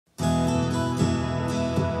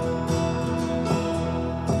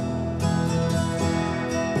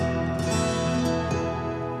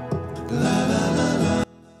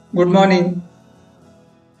Good morning,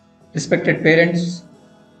 respected parents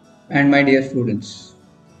and my dear students.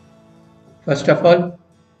 First of all,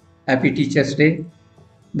 happy Teachers' Day.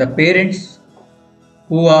 The parents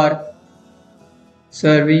who are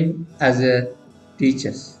serving as a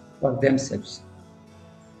teachers for themselves.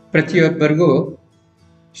 ಪ್ರತಿಯೊಬ್ಬರಿಗೂ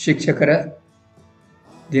ಶಿಕ್ಷಕರ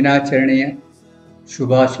ದಿನಾಚರಣೆಯ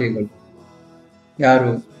ಶುಭಾಶಯಗಳು.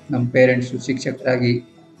 ಯಾರು ನಮ್ಮ parents ಶಿಕ್ಷಕರಾಗಿ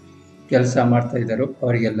ಕೆಲಸ ಮಾಡ್ತಾ ಇದ್ದಾರೋ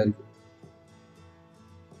ಅವರಿಗೆಲ್ಲರಿಗೂ.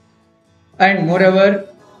 And moreover,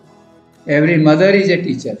 every mother is a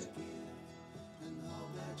teacher.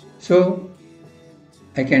 So,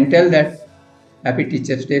 I can tell that Happy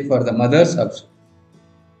Teachers' Day for the mothers also.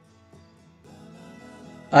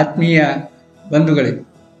 ಆತ್ಮೀಯ ಬಂಧುಗಳೇ,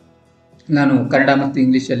 ನಾನು ಕನ್ನಡ ಮತ್ತು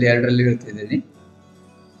ಇಂಗ್ಲೀಷಲ್ಲಿ ಎರಡರಲ್ಲಿ ಹೇಳ್ತಿದ್ದೀನಿ.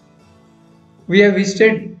 We have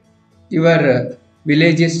visited your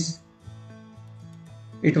villages.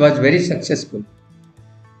 It was very successful.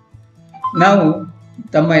 ನಾವು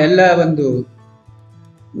ತಮ್ಮ ಎಲ್ಲ ಒಂದು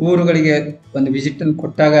ಊರುಗಳಿಗೆ ಒಂದು ವಿಸಿಟನ್ನು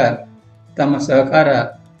ಕೊಟ್ಟಾಗ ತಮ್ಮ ಸಹಕಾರ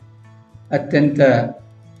ಅತ್ಯಂತ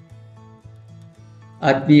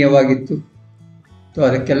ಆತ್ಮೀಯವಾಗಿತ್ತು.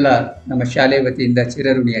 ಅದಕ್ಕೆಲ್ಲ ನಮ್ಮ ಶಾಲೆ ವತಿಯಿಂದ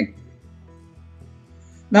ಚಿರಋಣಿಯಾಗಿತ್ತು.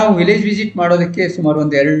 ನಾವು ವಿಲೇಜ್ ವಿಸಿಟ್ ಮಾಡೋದಕ್ಕೆ ಸುಮಾರು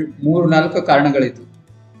ಒಂದು 3-4 ಕಾರಣಗಳಿತ್ತು.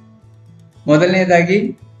 ಮೊದಲನೇದಾಗಿ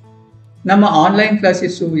ನಮ್ಮ ಆನ್ಲೈನ್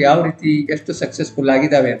ಕ್ಲಾಸಸ್ಸು ಯಾವ ರೀತಿ ಎಷ್ಟು ಸಕ್ಸಸ್ಫುಲ್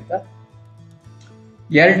ಆಗಿದ್ದಾವೆ ಅಂತ.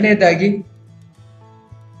 ಎರಡನೇದಾಗಿ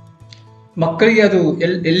ಮಕ್ಕಳಿಗೆ ಅದು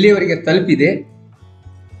ಎಲ್ಲಿವರೆಗೆ ತಲುಪಿದೆ,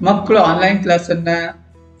 ಮಕ್ಕಳು ಆನ್ಲೈನ್ ಕ್ಲಾಸನ್ನು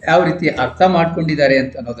ಯಾವ ರೀತಿ ಅರ್ಥ ಮಾಡ್ಕೊಂಡಿದ್ದಾರೆ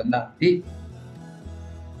ಅಂತ ಅನ್ನೋದನ್ನ ನೋಡಿ.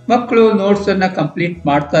 ಮಕ್ಕಳು ನೋಟ್ಸನ್ನು ಕಂಪ್ಲೀಟ್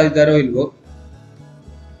ಮಾಡ್ತಾ ಇದ್ದಾರೋ ಇಲ್ವೋ,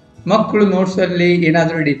 ಮಕ್ಕಳು ನೋಟ್ಸಲ್ಲಿ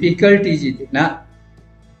ಏನಾದರೂ ಡಿಫಿಕಲ್ಟೀಸ್ ಇದೆನಾ,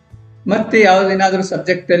 ಮತ್ತೆ ಯಾವುದೇನಾದರೂ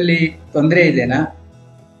ಸಬ್ಜೆಕ್ಟಲ್ಲಿ ತೊಂದರೆ ಇದೆನಾ,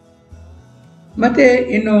 ಮತ್ತು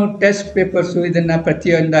ಇನ್ನು ಟೆಸ್ಟ್ ಪೇಪರ್ಸು ಇದನ್ನು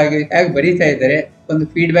ಪ್ರತಿಯೊಂದಾಗಿ ಹೇಗೆ ಬರೀತಾ ಇದ್ದಾರೆ, ಒಂದು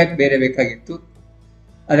ಫೀಡ್ಬ್ಯಾಕ್ ಬೇರೆ ಬೇಕಾಗಿತ್ತು.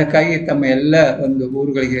 ಅದಕ್ಕಾಗಿ ತಮ್ಮ ಎಲ್ಲ ಒಂದು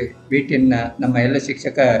ಊರುಗಳಿಗೆ ಭೇಟಿಯನ್ನು ನಮ್ಮ ಎಲ್ಲ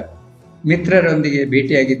ಶಿಕ್ಷಕ ಮಿತ್ರರೊಂದಿಗೆ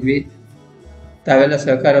ಭೇಟಿಯಾಗಿದ್ವಿ. ತಾವೆಲ್ಲ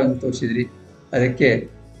ಸಹಕಾರವನ್ನು ತೋರಿಸಿದ್ರಿ. ಅದಕ್ಕೆ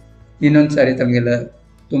ಇನ್ನೊಂದು ಸಾರಿ ತಮಗೆಲ್ಲ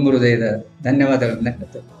ತುಂಬ ಹೃದಯದ ಧನ್ಯವಾದಗಳನ್ನ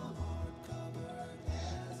ಹೇಳ್ತೇವೆ.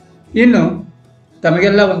 ಇನ್ನು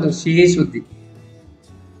ತಮಗೆಲ್ಲ ಒಂದು ಸಿಹಿ ಸುದ್ದಿ.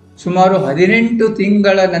 ಸುಮಾರು 18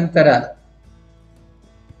 ತಿಂಗಳ ನಂತರ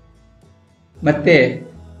ಮತ್ತೆ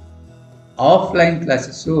ಆಫ್ಲೈನ್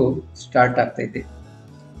ಕ್ಲಾಸಸ್ಸು ಸ್ಟಾರ್ಟ್ ಆಗ್ತಾ ಇದೆ.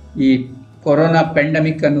 ಈ ಕೊರೋನಾ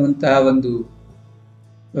ಪ್ಯಾಂಡಮಿಕ್ ಅನ್ನುವಂತಹ ಒಂದು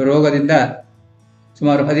ರೋಗದಿಂದ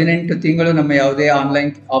ಸುಮಾರು 18 ತಿಂಗಳು ನಮ್ಮ ಯಾವುದೇ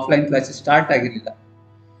ಆಫ್ಲೈನ್ ಕ್ಲಾಸಸ್ ಸ್ಟಾರ್ಟ್ ಆಗಿರಲಿಲ್ಲ.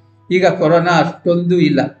 ಈಗ ಕೊರೋನಾ ಅಷ್ಟೊಂದು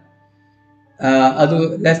ಇಲ್ಲ, ಅದು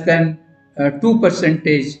ಲೆಸ್ ದ್ಯಾನ್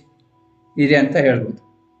 2% ಇದೆ ಅಂತ ಹೇಳ್ಬೋದು.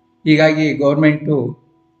 ಹೀಗಾಗಿ ಗೌರ್ಮೆಂಟು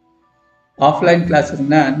ಆಫ್ಲೈನ್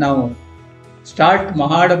ಕ್ಲಾಸನ್ನು ನಾವು ಸ್ಟಾರ್ಟ್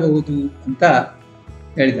ಮಾಡಬಹುದು ಅಂತ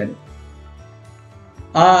ಹೇಳಿದ್ದಾರೆ.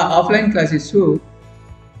 ಆ ಆಫ್ಲೈನ್ ಕ್ಲಾಸಸ್ಸು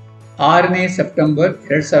 6ನೇ ಸೆಪ್ಟೆಂಬರ್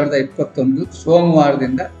 2021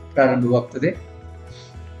 ಸೋಮವಾರದಿಂದ ಪ್ರಾರಂಭವಾಗ್ತದೆ.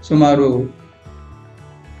 ಸುಮಾರು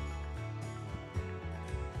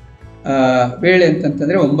ವೇಳೆ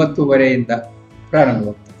ಅಂತಂತಂದರೆ 9:30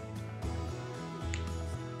 ಪ್ರಾರಂಭವಾಗ್ತದೆ.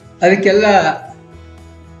 ಅದಕ್ಕೆಲ್ಲ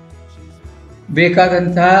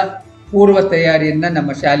ಬೇಕಾದಂತಹ ಪೂರ್ವ ತಯಾರಿಯನ್ನು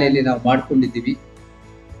ನಮ್ಮ ಶಾಲೆಯಲ್ಲಿ ನಾವು ಮಾಡಿಕೊಂಡಿದ್ದೀವಿ.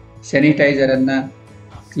 ಸ್ಯಾನಿಟೈಸರನ್ನು,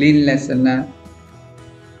 ಕ್ಲೀನ್ನೆಸ್ಸನ್ನು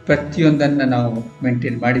ಪ್ರತಿಯೊಂದನ್ನು ನಾವು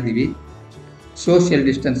ಮೇಂಟೈನ್ ಮಾಡಿದ್ದೀವಿ. ಸೋಷಿಯಲ್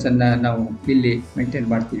ಡಿಸ್ಟೆನ್ಸನ್ನು ನಾವು ಇಲ್ಲಿ ಮೇಂಟೈನ್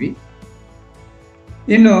ಮಾಡ್ತೀವಿ.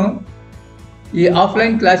 ಇನ್ನು ಈ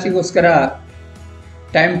ಆಫ್ಲೈನ್ ಕ್ಲಾಸಿಗೋಸ್ಕರ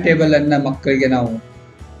ಟೈಮ್ ಟೇಬಲನ್ನು ಮಕ್ಕಳಿಗೆ ನಾವು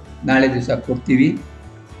ನಾಳೆ ದಿವಸ ಕೊಡ್ತೀವಿ.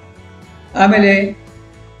 ಆಮೇಲೆ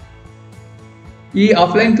ಈ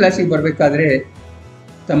ಆಫ್ಲೈನ್ ಕ್ಲಾಸಿಗೆ ಬರಬೇಕಾದ್ರೆ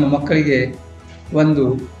ತಮ್ಮ ಮಕ್ಕಳಿಗೆ ಒಂದು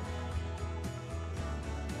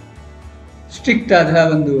ಸ್ಟ್ರಿಕ್ಟ್ ಆದ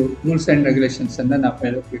ಒಂದು ರೂಲ್ಸ್ ಆ್ಯಂಡ್ ರೆಗ್ಯುಲೇಷನ್ಸನ್ನು ನಾವು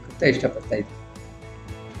ಹೇಳಬೇಕಂತ ಇಷ್ಟಪಡ್ತಾ ಇದ್ದೀವಿ.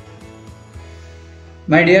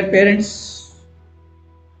 My dear parents,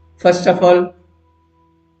 first of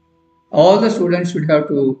all the students should have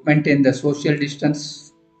to maintain the social distance.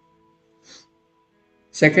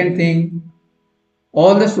 Second thing,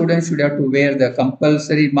 all the students should have to wear the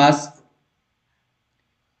compulsory mask.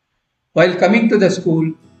 While coming to the school,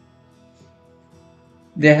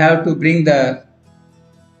 they have to bring the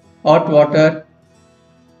hot water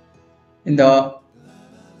in the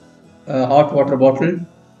hot water bottle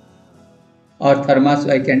or thermos.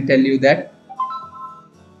 I can tell you that.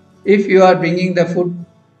 If you are bringing the food,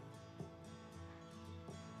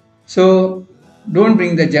 so don't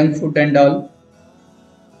bring the junk food and all.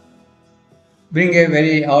 Bring a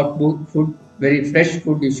very hot food, very fresh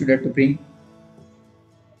food you should have to bring.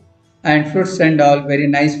 And fruits and all, very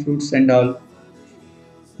nice fruits and all,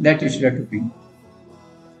 that you should have to bring.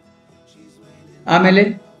 ಆಮೇಲೆ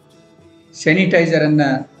ಸ್ಯಾನಿಟೈಸರನ್ನು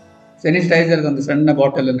sanitiser ಒಂದು ಸಣ್ಣ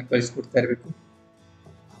ಬಾಟಲನ್ನು ಕಳಿಸ್ಕೊಡ್ತಾ ಇರಬೇಕು.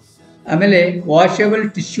 ಆಮೇಲೆ washable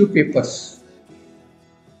tissue papers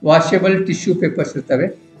ಇರ್ತವೆ.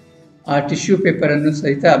 ಆ tissue ಪೇಪರನ್ನು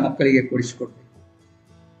ಸಹಿತ ಮಕ್ಕಳಿಗೆ ಕೊಡಿಸ್ಕೊಡ್ಬೇಕು.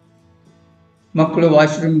 ಮಕ್ಕಳು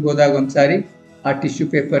ವಾಶ್ರೂಮ್ಗೆ ಹೋದಾಗ ಒಂದ್ಸಾರಿ ಆ ಟಿಶ್ಯೂ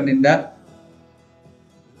ಪೇಪರ್ನಿಂದ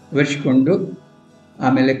ಒರೆಸ್ಕೊಂಡು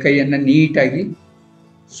ಆಮೇಲೆ ಕೈಯನ್ನು ನೀಟಾಗಿ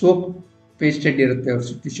ಸೋಪ್ ಪೇಸ್ಟೆಡ್ ಇರುತ್ತೆ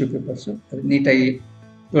ಟಿಶ್ಯೂ ಪೇಪರ್ಸು, ಅದು ನೀಟಾಗಿ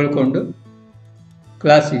ತೊಳ್ಕೊಂಡು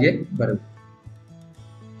ಕ್ಲಾಸಿಗೆ ಬರೋದು.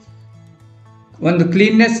 ಒಂದು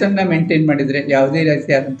ಕ್ಲೀನ್ನೆಸ್ ಅನ್ನ ಮೇಂಟೈನ್ ಮಾಡಿದರೆ ಯಾವುದೇ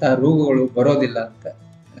ರೀತಿಯಾದಂತಹ ರೋಗಗಳು ಬರೋದಿಲ್ಲ ಅಂತ.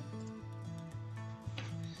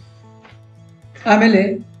 ಆಮೇಲೆ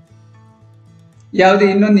ಯಾವುದೇ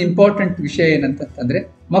ಇನ್ನೊಂದು ಇಂಪಾರ್ಟೆಂಟ್ ವಿಷಯ ಏನಂತಂದ್ರೆ,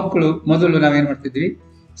 ಮಕ್ಕಳು ಮೊದಲು ನಾವೇನು ಮಾಡ್ತಿದ್ವಿ,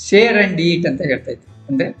 ಶೇರ್ ಆ್ಯಂಡ್ ಈಟ್ ಅಂತ ಹೇಳ್ತಾ ಇದ್ವಿ.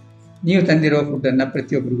 ಅಂದರೆ ನೀವು ತಂದಿರೋ ಫುಡ್ಡನ್ನು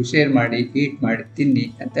ಪ್ರತಿಯೊಬ್ಬರಿಗೂ ಶೇರ್ ಮಾಡಿ, ಈಟ್ ಮಾಡಿ, ತಿನ್ನಿ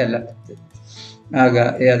ಅಂತ ಎಲ್ಲ ಆಗ್ತದೆ. ಆಗ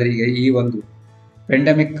ಆದರೆ ಈಗ ಈ ಒಂದು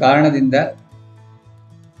ಪೆಂಡಮಿಕ್ ಕಾರಣದಿಂದ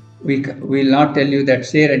will not tell you that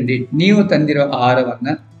share and eat. ನೀವು ತಂದಿರೋ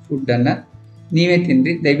ಆಹಾರವನ್ನು, ಫುಡ್ಡನ್ನು ನೀವೇ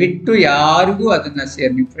ತಿನ್ನಿರಿ. ದಯವಿಟ್ಟು ಯಾರಿಗೂ ಅದನ್ನು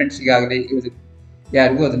ಶೇರ್, ನಿಮ್ಮ ಫ್ರೆಂಡ್ಸ್ಗಾಗಲಿ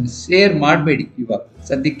ಯಾರಿಗೂ ಅದನ್ನು ಶೇರ್ ಮಾಡಬೇಡಿ. ಇವಾಗ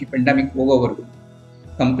ಸದ್ಯಕ್ಕೆ ಪೆಂಡಮಿಕ್ ಹೋಗೋವರೆಗೂ,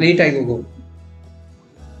 ಕಂಪ್ಲೀಟಾಗಿ ಹೋಗೋವರೆಗೂ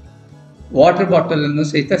ವಾಟರ್ ಬಾಟಲನ್ನು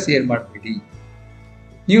ಸಹಿತ ಶೇರ್ ಮಾಡಬೇಡಿ.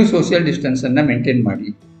 ನೀವು ಸೋಷಿಯಲ್ ಡಿಸ್ಟೆನ್ಸನ್ನು ಮೇಂಟೈನ್ ಮಾಡಿ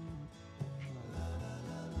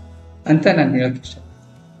ಅಂತ ನಾನು ಹೇಳೋಕ್ಕೆ ಇಷ್ಟ.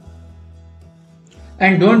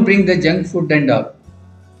 And don't bring the junk food and all.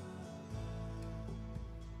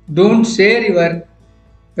 Don't share your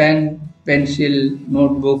pen, pencil,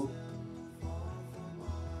 notebook,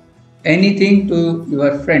 anything to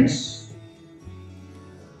your friends.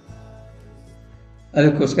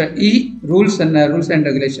 ಅದಕ್ಕೋಸ್ಕರ ಈ ರೂಲ್ಸ್ ಆ್ಯಂಡ್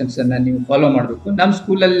ರೆಗ್ಯುಲೇಷನ್ಸನ್ನು ನೀವು ಫಾಲೋ ಮಾಡಬೇಕು. ನಮ್ಮ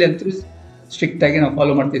ಸ್ಕೂಲಲ್ಲಿ ಅಂತೂ ಸ್ಟ್ರಿಕ್ಟಾಗಿ ನಾವು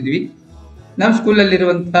ಫಾಲೋ ಮಾಡ್ತಿದ್ವಿ. ನಮ್ಮ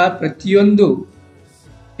ಸ್ಕೂಲಲ್ಲಿರುವಂಥ ಪ್ರತಿಯೊಂದು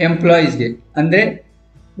ಎಂಪ್ಲಾಯೀಸ್ಗೆ, ಅಂದರೆ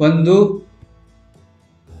ಒಂದು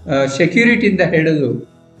ಸೆಕ್ಯೂರಿಟಿಯಿಂದ ಹಿಡಿದು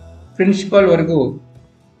ಪ್ರಿನ್ಸಿಪಾಲ್ವರೆಗೂ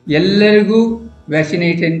ಎಲ್ಲರಿಗೂ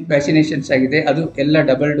ವ್ಯಾಕ್ಸಿನೇಷನ್ಸ್ ಆಗಿದೆ. ಅದು ಎಲ್ಲ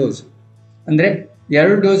ಡಬಲ್ ಡೋಸ್, ಅಂದರೆ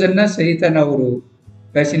 2 ಡೋಸನ್ನು ಸಹಿತ ನಾವು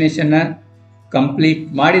ವ್ಯಾಕ್ಸಿನೇಷನ್ನ ಕಂಪ್ಲೀಟ್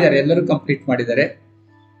ಮಾಡಿದ್ದಾರೆ, ಎಲ್ಲರೂ ಕಂಪ್ಲೀಟ್ ಮಾಡಿದ್ದಾರೆ.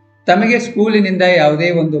 ತಮಗೆ ಸ್ಕೂಲಿನಿಂದ ಯಾವುದೇ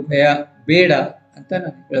ಒಂದು ಭಯ ಬೇಡ ಅಂತ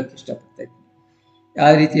ನಾನು ಹೇಳೋಕ್ಕೆ ಇಷ್ಟಪಡ್ತಾ ಇದ್ದೀನಿ.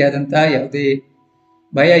 ಯಾವ ರೀತಿಯಾದಂಥ ಯಾವುದೇ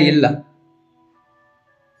ಭಯ ಇಲ್ಲ.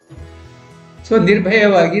 ಸೊ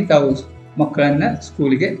ನಿರ್ಭಯವಾಗಿ ತಾವು ಮಕ್ಕಳನ್ನು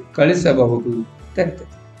ಸ್ಕೂಲಿಗೆ ಕಳಿಸಬಹುದು ಅಂತ ಹೇಳ್ತದೆ.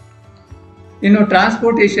 ಇನ್ನು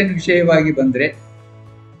ಟ್ರಾನ್ಸ್ಪೋರ್ಟೇಷನ್ ವಿಷಯವಾಗಿ ಬಂದರೆ,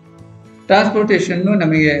 ಟ್ರಾನ್ಸ್ಪೋರ್ಟೇಷನ್ನು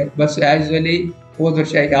ನಮಗೆ ಬಸ್ ಆ್ಯೂಸ್ವಲಿ ಹೋದ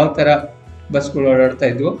ವರ್ಷ ಯಾವ ಥರ ಬಸ್ಗಳು ಓಡಾಡ್ತಾ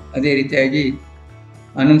ಇದ್ವು ಅದೇ ರೀತಿಯಾಗಿ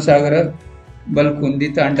ಆನಂದಸಾಗರ, ಬಲ್ಕುಂದಿ,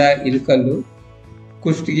 ತಾಂಡ, ಇಲ್ಕಲ್ಲು,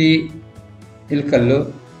 ಕುಷ್ಟಗಿ, ಇಲ್ಕಲ್ಲು,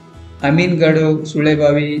 ಅಮೀನ್ಗಢು,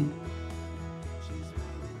 ಸುಳೆಬಾವಿ,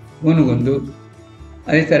 ಹುನಗುಂದು,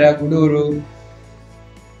 ಅದೇ ಥರ ಗುಡೂರು,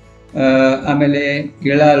 ಆಮೇಲೆ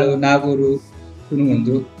ಇಳಾಲು, ನಾಗೂರು,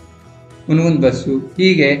 ಹುನಗುಂದು ಬಸ್ಸು,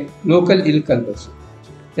 ಹೀಗೆ ಲೋಕಲ್ ಇಲ್ಕಲ್ ಬಸ್ಸು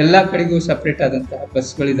ಎಲ್ಲ ಕಡೆಗೂ ಸಪ್ರೇಟ್ ಆದಂತಹ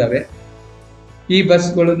ಬಸ್ಗಳಿದ್ದಾವೆ. ಈ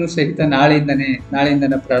ಬಸ್ಗಳನ್ನು ಸಹಿತ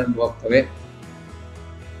ನಾಳೆಯಿಂದನೇ ಪ್ರಾರಂಭವಾಗ್ತವೆ.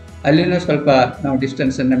 ಅಲ್ಲಿನೂ ಸ್ವಲ್ಪ ನಾವು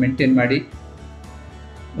ಡಿಸ್ಟೆನ್ಸನ್ನು ಮೇಂಟೈನ್ ಮಾಡಿ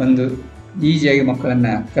ಒಂದು ಈಸಿಯಾಗಿ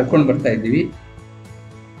ಮಕ್ಕಳನ್ನು ಕರ್ಕೊಂಡು ಬರ್ತಾ ಇದ್ದೀವಿ.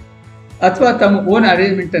 ಅಥವಾ ತಮ್ಮ ಓನ್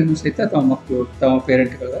ಅರೇಂಜ್ಮೆಂಟನ್ನು ಸಹಿತ ತಮ್ಮ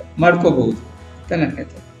ಪೇರೆಂಟ್ಗಳು ಮಾಡ್ಕೋಬಹುದು ಅಂತ ನಾನು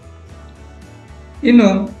ಹೇಳ್ತೇನೆ. ಇನ್ನು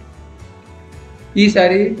ಈ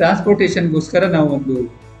ಸಾರಿ ಟ್ರಾನ್ಸ್ಪೋರ್ಟೇಷನ್ಗೋಸ್ಕರ ನಾವು ಒಂದು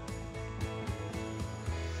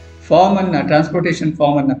ಟ್ರಾನ್ಸ್ಪೋರ್ಟೇಷನ್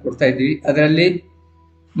ಫಾರ್ಮನ್ನು ಕೊಡ್ತಾ ಇದ್ದೀವಿ. ಅದರಲ್ಲಿ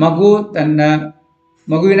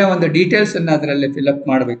ಮಗುವಿನ ಒಂದು ಡೀಟೇಲ್ಸನ್ನು ಅದರಲ್ಲಿ ಫಿಲಪ್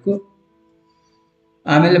ಮಾಡಬೇಕು.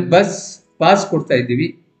 ಆಮೇಲೆ ಬಸ್ ಪಾಸ್ ಕೊಡ್ತಾ ಇದ್ದೀವಿ.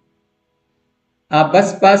 ಆ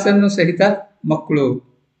ಬಸ್ ಪಾಸನ್ನು ಸಹಿತ ಮಕ್ಕಳು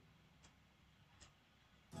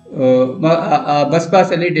ಆ ಬಸ್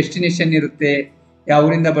ಪಾಸಲ್ಲಿ ಡೆಸ್ಟಿನೇಷನ್ ಇರುತ್ತೆ, ಯಾವ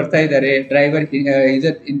ಊರಿಂದ ಬರ್ತಾ ಇದ್ದಾರೆ, ಡ್ರೈವರ್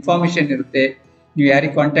ಇನ್ಫಾರ್ಮೇಶನ್ ಇರುತ್ತೆ, ನೀವು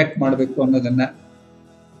ಯಾರಿಗೆ ಕಾಂಟ್ಯಾಕ್ಟ್ ಮಾಡಬೇಕು ಅನ್ನೋದನ್ನು,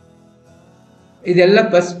 ಇದೆಲ್ಲ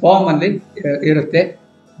ಬಸ್ ಫಾರ್ಮಲ್ಲಿ ಇರುತ್ತೆ,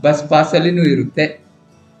 ಬಸ್ ಪಾಸಲ್ಲಿನೂ ಇರುತ್ತೆ.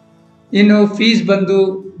 ಇನ್ನು ಫೀಸ್ ಬಂದು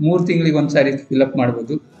 3 ತಿಂಗಳಿಗೆ ಒಂದ್ಸಾರಿ ಫಿಲಪ್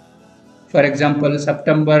ಮಾಡ್ಬೋದು. For example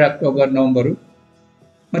September, October, November,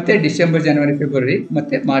 ಮತ್ತು ಡಿಸೆಂಬರ್, ಜನವರಿ, ಫೆಬ್ರವರಿ,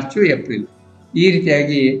 ಮತ್ತು ಮಾರ್ಚು, ಏಪ್ರಿಲ್, ಈ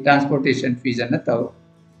ರೀತಿಯಾಗಿ ಟ್ರಾನ್ಸ್ಪೋರ್ಟೇಷನ್ ಫೀಸನ್ನು ತಾವು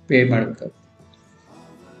ಪೇ ಮಾಡಬೇಕಾಗುತ್ತೆ.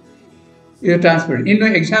 ಇದು ಟ್ರಾನ್ಸ್ಪೋರ್ಟ್. ಇನ್ನು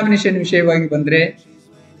ಎಕ್ಸಾಮಿನೇಷನ್ ವಿಷಯವಾಗಿ ಬಂದರೆ,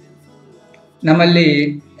 ನಮ್ಮಲ್ಲಿ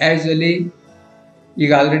ಆ್ಯೂಸ್ವಲಿ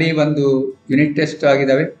ಈಗ ಆಲ್ರೆಡಿ ಒಂದು ಯೂನಿಟ್ ಟೆಸ್ಟ್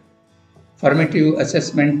ಆಗಿದ್ದಾವೆ, ಫಾರ್ಮೇಟಿವ್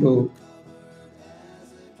ಅಸೆಸ್ಮೆಂಟು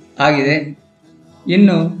ಆಗಿದೆ.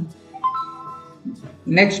 ಇನ್ನು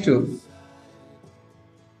ನೆಕ್ಸ್ಟು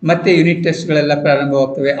ಮತ್ತೆ ಯೂನಿಟ್ ಟೆಸ್ಟ್ಗಳೆಲ್ಲ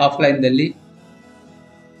ಪ್ರಾರಂಭವಾಗ್ತವೆ ಆಫ್ಲೈನ್ದಲ್ಲಿ.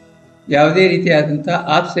 ಯಾವುದೇ ರೀತಿಯಾದಂಥ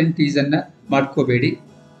ಆಬ್ಸೆಂಟೀಸನ್ನು ಮಾಡ್ಕೋಬೇಡಿ,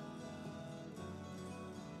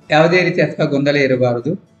 ಯಾವುದೇ ರೀತಿ ಅಥವಾ ಗೊಂದಲ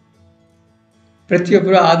ಇರಬಾರದು.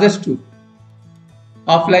 ಪ್ರತಿಯೊಬ್ಬರು ಆದಷ್ಟು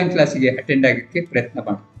ಆಫ್ಲೈನ್ ಕ್ಲಾಸಿಗೆ ಅಟೆಂಡ್ ಆಗಕ್ಕೆ ಪ್ರಯತ್ನ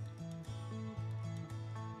ಮಾಡಿ.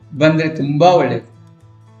 ಬಂದರೆ ತುಂಬ ಒಳ್ಳೆಯದು.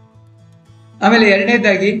 ಆಮೇಲೆ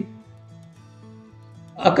ಎರಡನೇದಾಗಿ,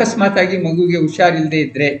 ಅಕಸ್ಮಾತಾಗಿ ಮಗುವಿಗೆ ಹುಷಾರಿಲ್ಲದೆ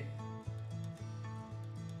ಇದ್ದರೆ,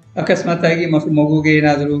 ಅಕಸ್ಮಾತಾಗಿ ಮಗುವಿಗೆ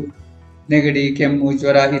ಏನಾದರೂ ನೆಗಡಿ, ಕೆಮ್ಮು,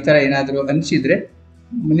 ಜ್ವರ ಈ ಥರ ಏನಾದರೂ ಅನಿಸಿದರೆ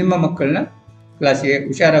ನಿಮ್ಮ ಮಕ್ಕಳನ್ನ ಕ್ಲಾಸಿಗೆ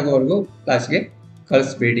ಹುಷಾರಾಗೋವರೆಗೂ ಕ್ಲಾಸ್ಗೆ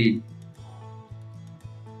ಕಳಿಸ್ಬೇಡಿ.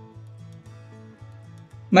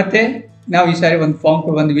 ಮತ್ತು ನಾವು ಈ ಸಾರಿ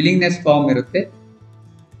ಒಂದು ವಿಲ್ಲಿಂಗ್ನೆಸ್ ಫಾರ್ಮ್ ಇರುತ್ತೆ.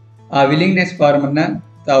 ಆ ವಿಲ್ಲಿಂಗ್ನೆಸ್ ಫಾರ್ಮನ್ನು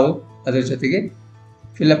ತಾವು ಅದರ ಜೊತೆಗೆ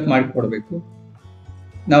ಫಿಲಪ್ ಮಾಡಿಕೊಡ್ಬೇಕು.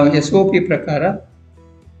 ನಾವು SOP ಪ್ರಕಾರ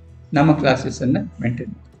ನಮ್ಮ ಕ್ಲಾಸಸನ್ನು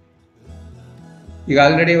ಮೇಂಟೈನ್ ಮಾಡ್ತೀವಿ. ಈಗ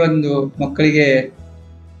ಆಲ್ರೆಡಿ ಒಂದು ಮಕ್ಕಳಿಗೆ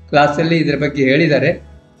ಕ್ಲಾಸಲ್ಲಿ ಇದರ ಬಗ್ಗೆ ಹೇಳಿದ್ದಾರೆ.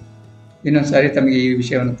 ಇನ್ನೊಂದು ಸಾರಿ ತಮಗೆ ಈ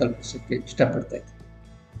ವಿಷಯವನ್ನು ತಲುಪಿಸೋಕ್ಕೆ ಇಷ್ಟಪಡ್ತಾ ಇದ್ದೀನಿ.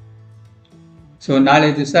 ಸೊ ನಾಳೆ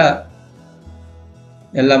ದಿವಸ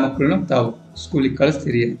ಎಲ್ಲ ಮಕ್ಕಳನ್ನು ತಾವು ಸ್ಕೂಲಿಗೆ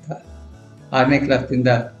ಕಳಿಸ್ತೀರಿ ಅಂತ, 6ನೇ ಕ್ಲಾಸ್ದಿಂದ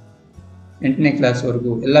 8ನೇ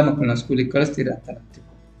ಕ್ಲಾಸ್ವರೆಗೂ ಎಲ್ಲ ಮಕ್ಕಳನ್ನ ಸ್ಕೂಲಿಗೆ ಕಳಿಸ್ತೀರ ಅಂತ ಅಂತೀವಿ.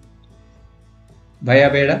 ಭಯ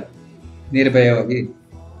ಬೇಡ, ನಿರ್ಭಯವಾಗಿ.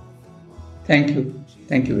 Thank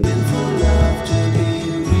you very much.